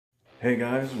Hey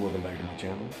guys, welcome back to my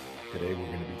channel. Today we're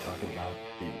going to be talking about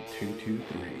the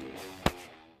 223.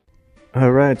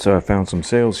 Alright, so I found some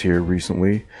sales here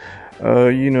recently.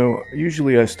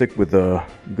 Usually I stick with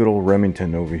good old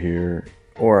Remington over here,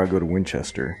 or I go to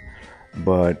Winchester.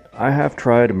 But I have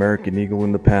tried American Eagle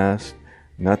in the past,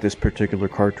 not this particular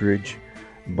cartridge,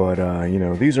 but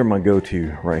these are my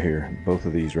go-to right here, both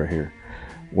of these right here.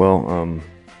 Well,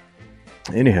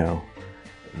 anyhow,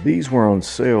 these were on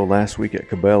sale last week at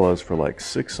Cabela's for like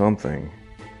 $6 something,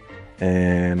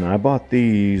 and I bought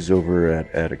these over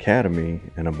at Academy,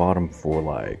 and I bought them for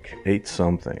like $8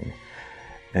 something.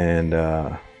 And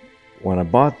when I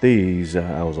bought these,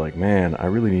 I was like, man, I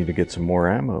really need to get some more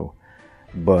ammo.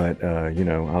 But I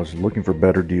was looking for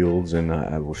better deals, and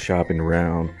I was shopping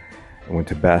around. I went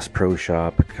to Bass Pro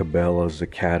Shop, Cabela's,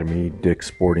 Academy, Dick's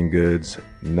Sporting Goods,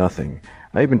 nothing.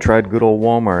 I even tried good old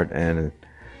Walmart, and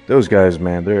those guys,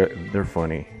 man, they're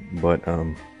funny. But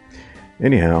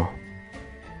anyhow,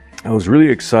 I was really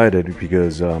excited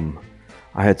because I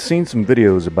had seen some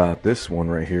videos about this one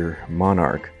right here,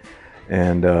 Monarch,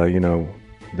 and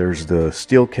there's the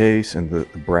steel case and the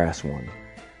brass one.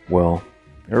 Well,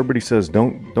 everybody says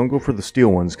don't go for the steel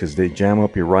ones because they jam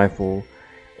up your rifle,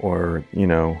 or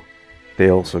they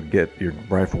also get your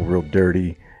rifle real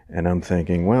dirty. And I'm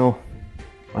thinking, well,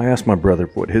 I asked my brother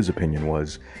what his opinion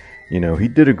was. He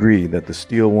did agree that the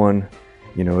steel one,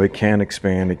 it can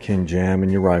expand, it can jam in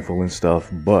your rifle and stuff,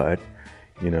 but,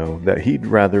 that he'd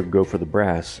rather go for the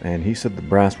brass. And he said the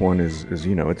brass one is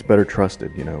it's better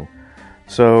trusted,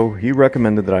 So he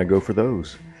recommended that I go for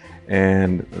those.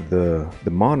 And the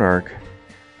Monarch,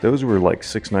 those were like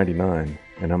 $6.99.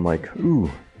 And I'm like,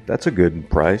 ooh, that's a good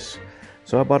price.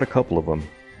 So I bought a couple of them.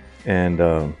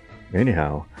 And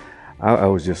anyhow, I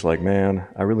was just like, man,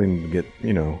 I really need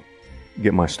to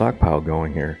get my stockpile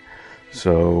going here.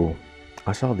 So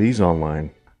I saw these online,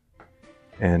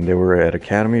 and they were at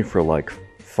Academy for like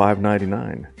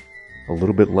 $5.99, a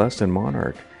little bit less than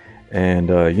Monarch. And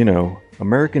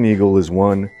American Eagle is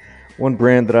one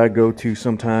brand that I go to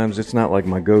sometimes. It's not like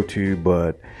my go-to,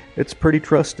 but it's pretty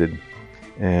trusted.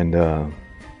 And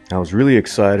I was really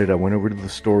excited. I went over to the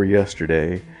store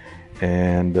yesterday,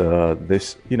 and they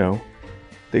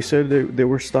said they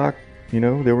were stocked. They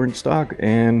were in stock,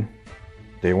 and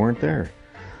they weren't there.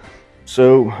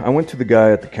 So I went to the guy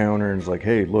at the counter and was like,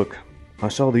 hey, look, I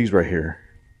saw these right here.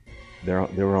 They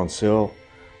were on sale.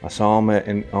 I saw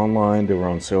them online. They were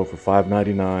on sale for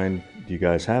 $5.99. Do you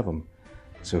guys have them?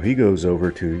 So he goes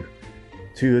over to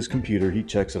his computer. He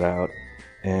checks it out,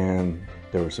 and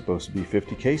there were supposed to be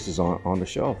 50 cases on the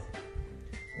shelf.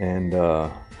 And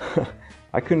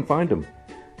I couldn't find them.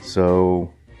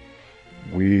 So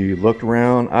we looked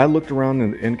around. I looked around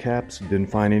in the end caps, didn't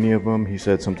find any of them. He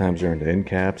said sometimes they're in the end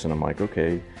caps, and I'm like,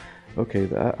 okay,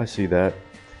 I see that,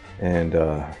 and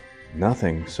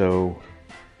nothing. So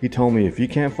he told me, if you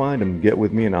can't find them, get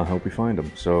with me and I'll help you find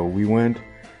them. So we went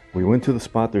to the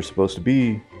spot they're supposed to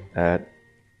be at.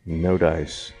 No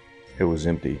dice. It was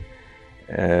empty.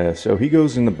 So he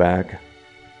goes in the back,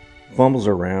 fumbles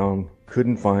around,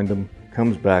 couldn't find them,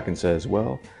 comes back and says,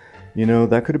 well,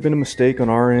 that could have been a mistake on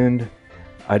our end.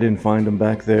 I didn't find them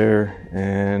back there,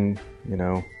 and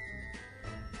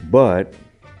but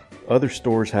other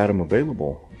stores had them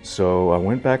available. So I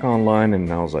went back online,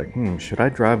 and I was like, should I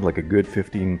drive like a good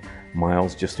 15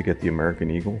 miles just to get the American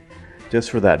Eagle,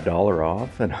 just for that $1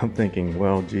 off? And I'm thinking,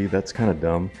 well, gee, that's kind of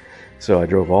dumb. So I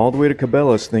drove all the way to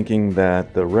Cabela's thinking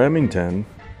that the Remington,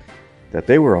 that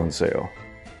they were on sale,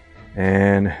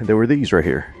 and there were these right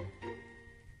here.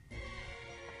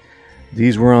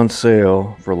 These were on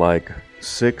sale for like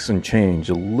 $6 and change,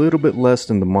 a little bit less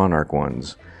than the Monarch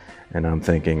ones. And I'm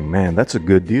thinking, man, that's a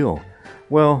good deal.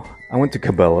 Well, I went to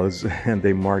Cabela's, and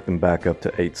they marked them back up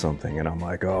to $8 something. And I'm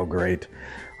like, oh, great.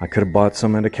 I could have bought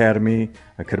some at Academy.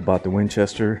 I could have bought the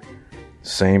Winchester.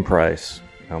 Same price.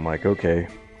 I'm like, okay.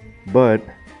 But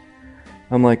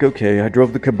I'm like, okay, I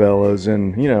drove to Cabela's,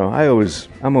 and,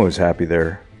 I'm always happy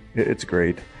there. It's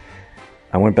great.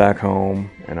 I went back home,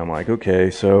 and I'm like,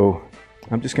 okay, so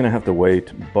I'm just going to have to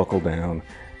wait, buckle down,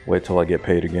 wait till I get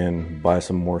paid again, buy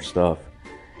some more stuff.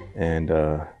 And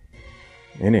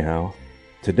anyhow,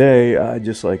 today I'm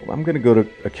going to go to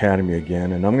Academy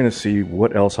again, and I'm going to see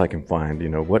what else I can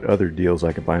find, what other deals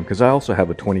I can find. Because I also have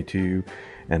a 22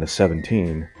 and a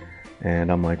 17.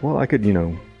 And I'm like, well, I could,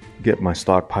 get my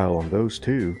stockpile on those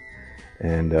too.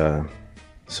 And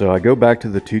so I go back to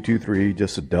the 223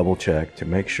 just to double check to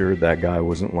make sure that guy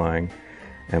wasn't lying.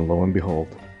 And lo and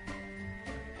behold,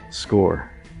 score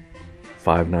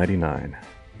 $5.99.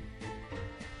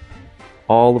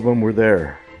 All of them were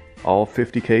there, all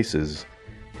 50 cases.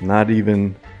 Not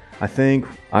even I think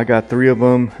I got 3 of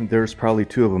them. There's probably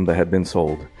 2 of them that had been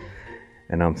sold.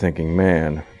 And I'm thinking,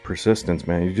 man, persistence,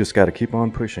 man. You just got to keep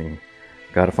on pushing.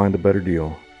 Got to find a better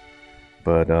deal.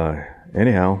 But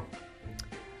anyhow,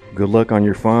 good luck on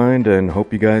your find, and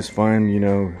hope you guys find,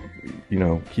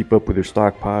 keep up with your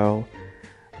stockpile.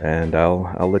 And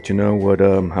I'll let you know what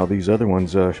how these other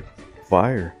ones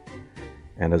fire.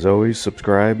 And as always,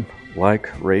 subscribe, like,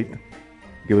 rate,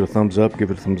 give it a thumbs up,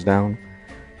 give it a thumbs down.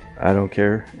 I don't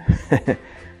care.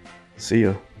 See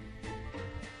ya.